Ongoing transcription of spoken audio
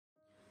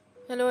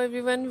Hello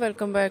everyone,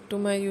 welcome back to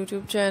my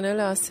YouTube channel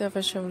Asya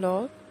Fashion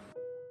Vlog.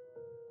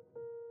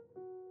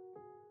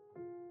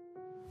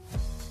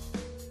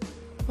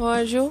 How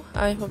are you?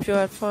 I hope you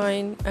are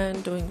fine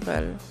and doing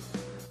well.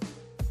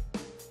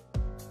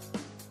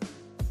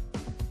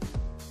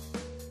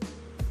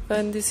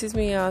 And this is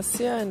me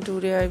Asya, and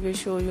today I will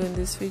show you in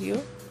this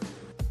video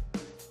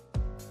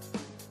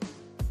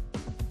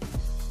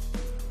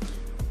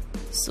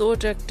so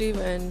attractive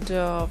and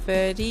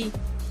very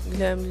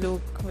glam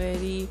look,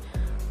 very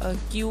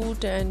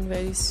cute and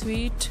very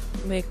sweet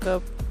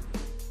makeup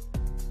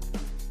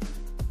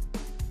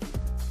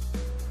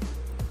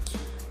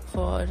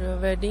for a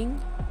wedding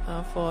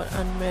for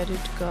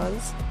unmarried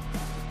girls,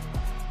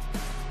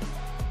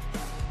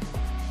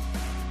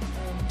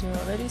 and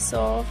very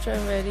soft and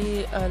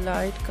very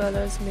light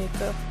colors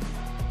makeup,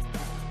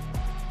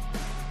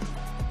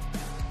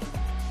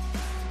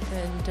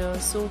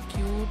 and so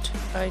cute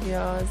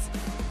ideas,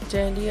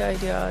 trendy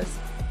ideas,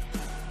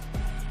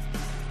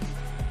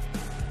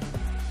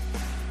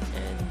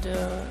 and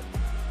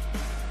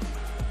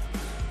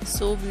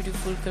so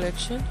beautiful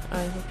collection.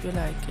 I hope you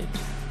like it.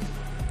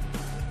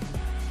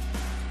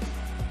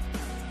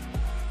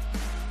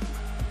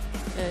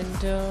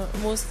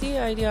 And mostly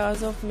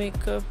ideas of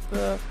makeup,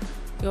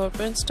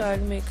 European style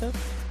makeup,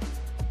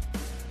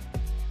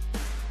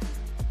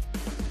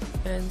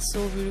 and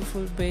so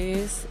beautiful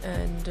base,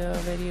 and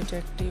very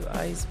attractive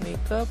eyes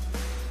makeup,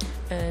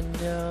 and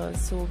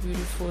so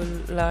beautiful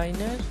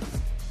liner,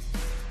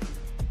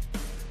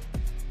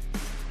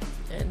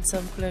 and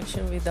some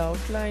collection without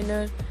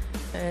liner,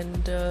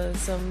 and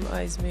some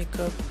eyes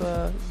makeup,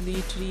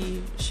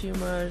 glittery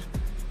shimmer,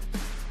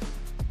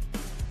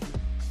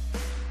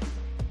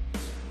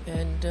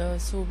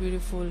 and so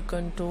beautiful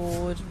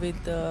contour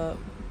with the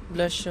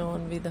blush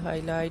on with the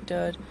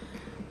highlighter,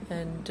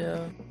 and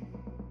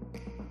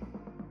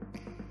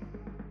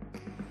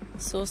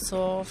so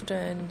soft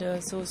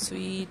and so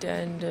sweet,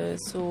 and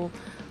so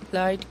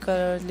light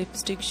color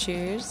lipstick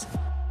shades,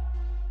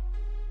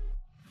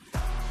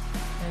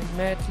 and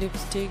matte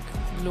lipstick,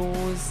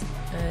 glows,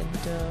 and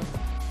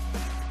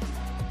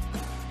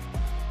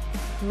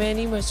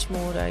many much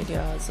more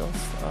ideas of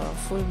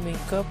full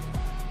makeup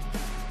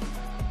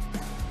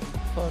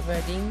for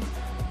wedding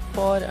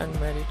for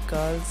unmarried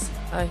girls.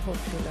 I hope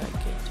you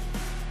like it.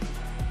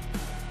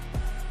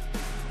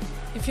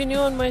 If you're new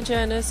on my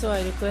channel, so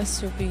I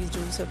request you please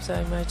do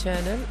subscribe my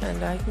channel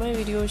and like my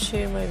videos,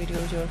 share my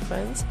videos with your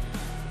friends,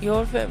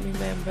 your family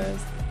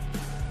members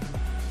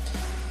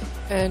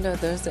and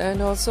others,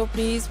 and also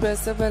please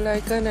press the bell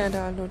icon and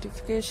all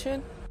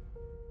notification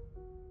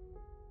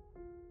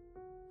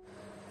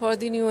for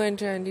the new and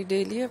trendy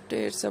daily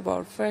updates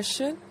about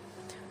fashion,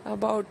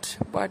 about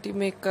party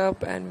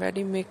makeup and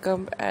wedding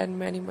makeup, and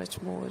many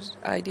much more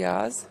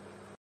ideas.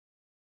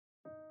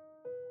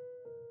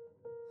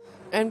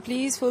 And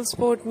please full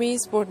support me,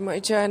 support my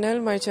channel.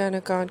 My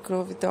channel can't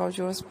grow without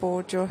your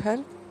support, your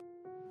help.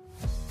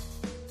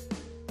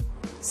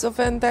 So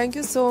friend, thank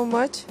you so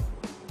much.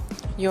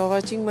 You're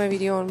watching my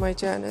video on my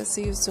channel.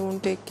 See you soon.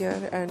 Take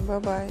care and bye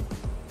bye.